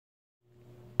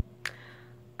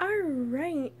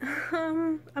Alright,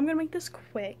 I'm gonna make this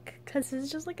quick because this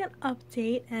is just like an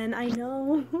update, and I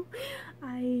know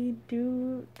I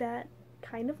do that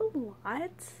kind of a lot.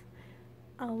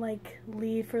 I'll like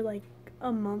leave for like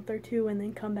a month or two and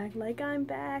then come back like, I'm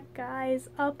back guys,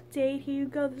 update, here you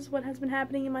go, this is what has been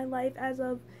happening in my life as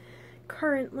of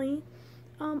currently.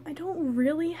 I don't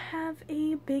really have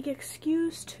a big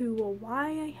excuse to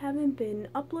why I haven't been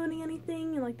uploading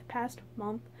anything in like the past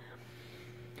month.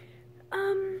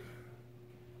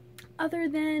 Other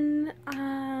than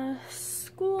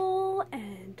school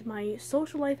and my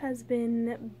social life has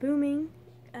been booming,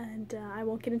 and I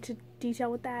won't get into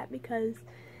detail with that because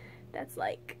that's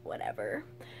like whatever.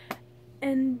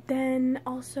 And then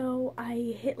also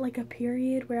I hit like a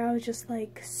period where I was just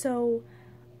like so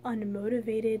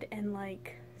unmotivated and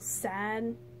like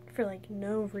sad for like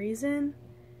no reason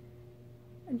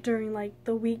during like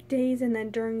the weekdays, and then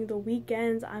during the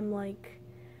weekends I'm like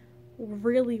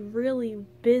really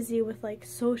busy with like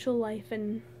social life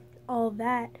and all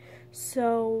that.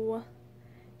 So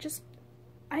just,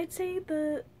 I'd say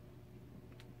the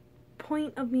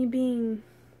point of me being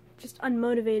just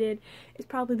unmotivated is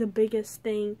probably the biggest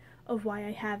thing of why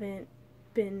I haven't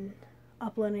been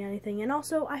uploading anything. And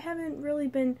also I haven't really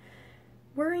been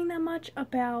worrying that much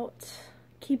about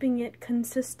keeping it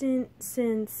consistent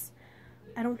since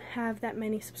I don't have that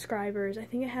many subscribers. I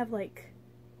think I have like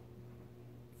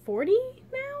 40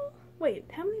 now? Wait,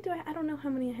 how many do I don't know how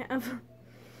many I have.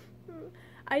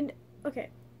 Okay.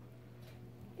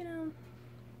 You know.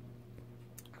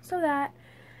 So that,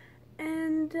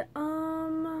 and,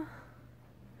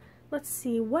 let's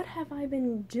see, what have I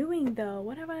been doing though?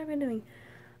 What have I been doing?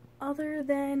 Other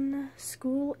than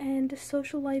school and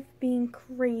social life being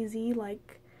crazy,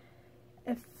 like,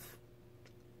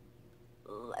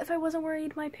 if I wasn't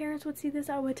worried my parents would see this,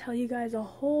 I would tell you guys a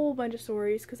whole bunch of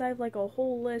stories, because I have like a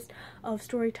whole list of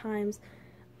story times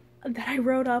that I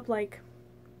wrote up like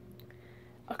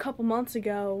a couple months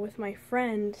ago with my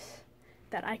friend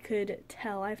that I could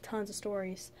tell. I have tons of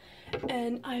stories,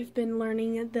 and I've been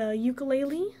learning the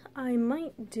ukulele. I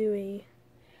might do a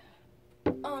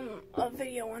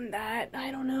video on that.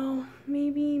 I don't know,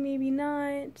 maybe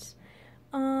not.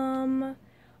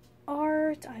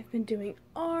 Art, I've been doing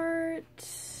art.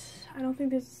 I don't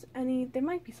think there's any, there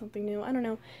might be something new, I don't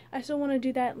know. I still want to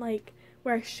do that, like,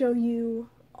 where I show you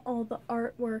all the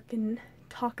artwork and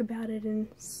talk about it and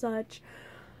such.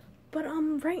 But,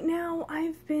 right now,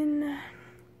 I've been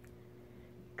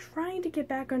trying to get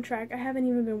back on track. I haven't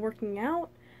even been working out.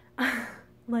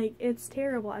 Like, it's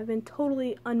terrible. I've been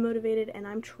totally unmotivated, and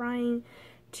I'm trying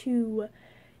to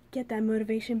get that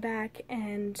motivation back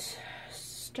and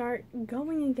start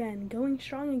going again, going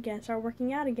strong again, start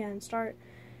working out again,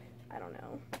 I don't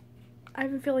know. I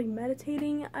even feel like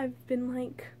meditating. I've been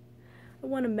like, I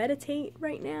want to meditate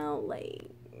right now, like,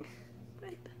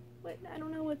 what, I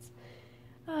don't know what's,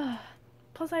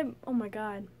 plus oh my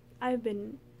god,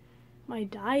 my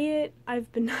diet,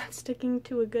 I've been not sticking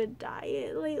to a good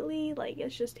diet lately, like,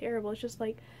 it's just terrible. It's just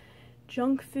like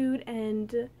junk food,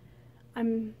 and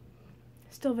I'm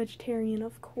still vegetarian,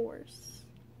 of course.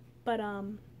 But,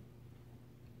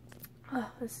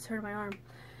 this is hurting my arm.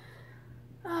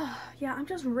 Yeah, I'm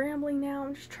just rambling now.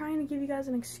 I'm just trying to give you guys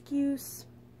an excuse,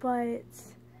 but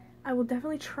I will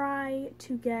definitely try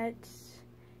to get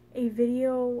a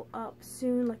video up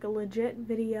soon, like a legit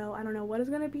video. I don't know what it's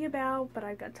gonna be about, but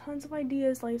I've got tons of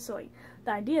ideas, like, so, like,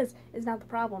 the ideas is not the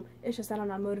problem. It's just that I'm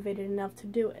not motivated enough to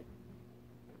do it.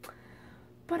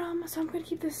 But, so I'm gonna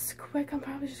keep this quick. I'm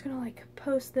probably just gonna, like,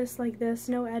 post this like this,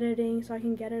 no editing, so I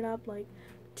can get it up, like,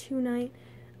 tonight.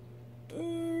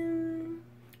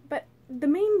 But the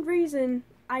main reason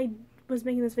I was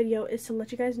making this video is to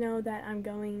let you guys know that I'm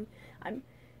going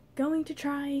to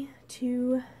try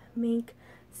to make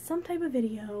some type of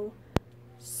video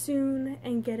soon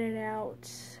and get it out,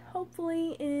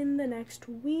 hopefully in the next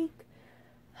week.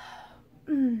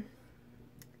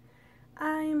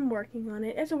 I'm working on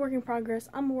it. It's a work in progress.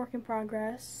 I'm a work in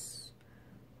progress.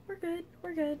 We're good.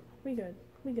 We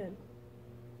good.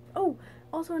 Oh,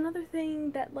 also another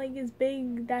thing that, like, is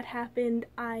big that happened,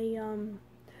 I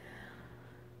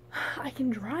can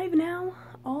drive now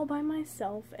all by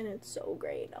myself, and it's so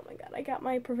great. Oh my god, I got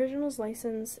my provisionals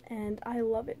license, and I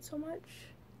love it so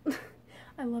much.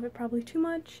 I love it probably too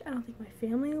much. I don't think my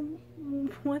family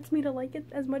wants me to like it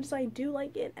as much as I do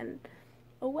like it, and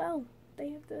oh well,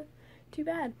 they have to. Too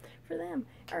bad for them.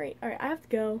 Alright, I have to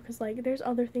go, because, like, there's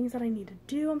other things that I need to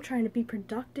do. I'm trying to be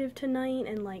productive tonight,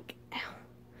 and, like, ow,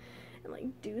 and,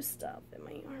 like, do stuff, and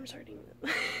my arm's hurting.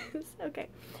 Okay,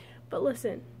 but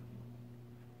listen,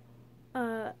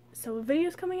 so a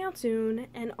video's coming out soon,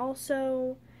 and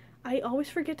also I always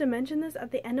forget to mention this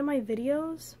at the end of my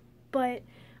videos, but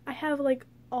I have like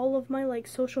all of my like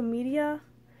social media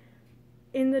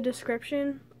in the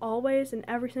description always in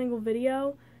every single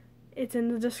video. It's in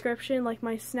the description, like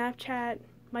my Snapchat,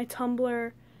 my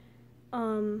Tumblr,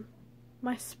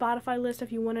 my Spotify list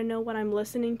if you want to know what I'm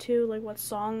listening to, like what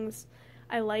songs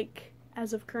I like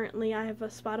as of currently. I have a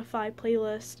Spotify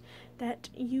playlist that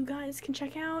you guys can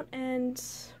check out. And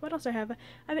what else I have? I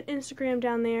have an Instagram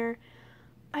down there.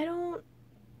 I don't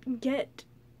get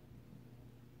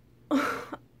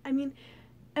I mean,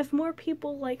 if more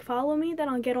people like follow me, then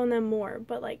I'll get on them more,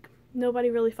 but like nobody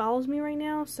really follows me right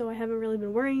now, so I haven't really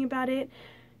been worrying about it.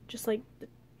 Just like,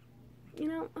 you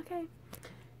know, okay.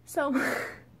 So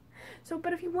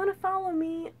but if you want to follow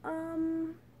me,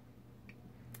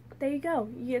 there you go.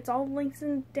 It's all links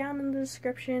down in the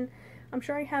description. I'm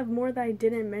sure I have more that I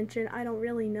didn't mention. I don't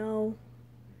really know.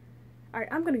 Alright,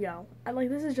 I'm gonna go.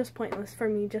 This is just pointless for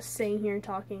me just sitting here and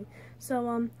talking.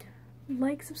 So,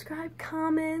 like, subscribe,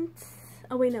 comment.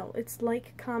 Oh, wait, no. It's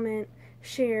like, comment,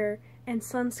 share, and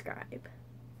subscribe.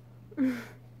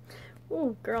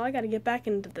 Oh, girl, I gotta get back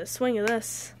into the swing of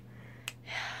this.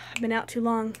 I've been out too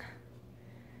long.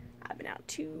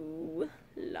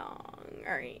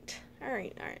 Alright.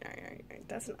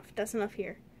 That's enough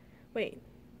here. Wait.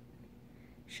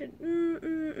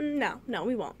 No,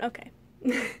 we won't. Okay.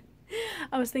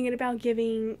 I was thinking about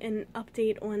giving an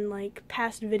update on, like,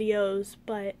 past videos,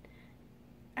 but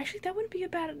actually that wouldn't be a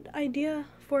bad idea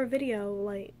for a video,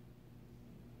 like.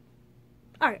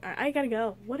 Alright, I gotta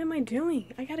go. What am I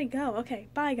doing? I gotta go. Okay,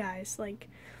 bye, guys. Like,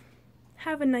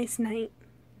 have a nice night.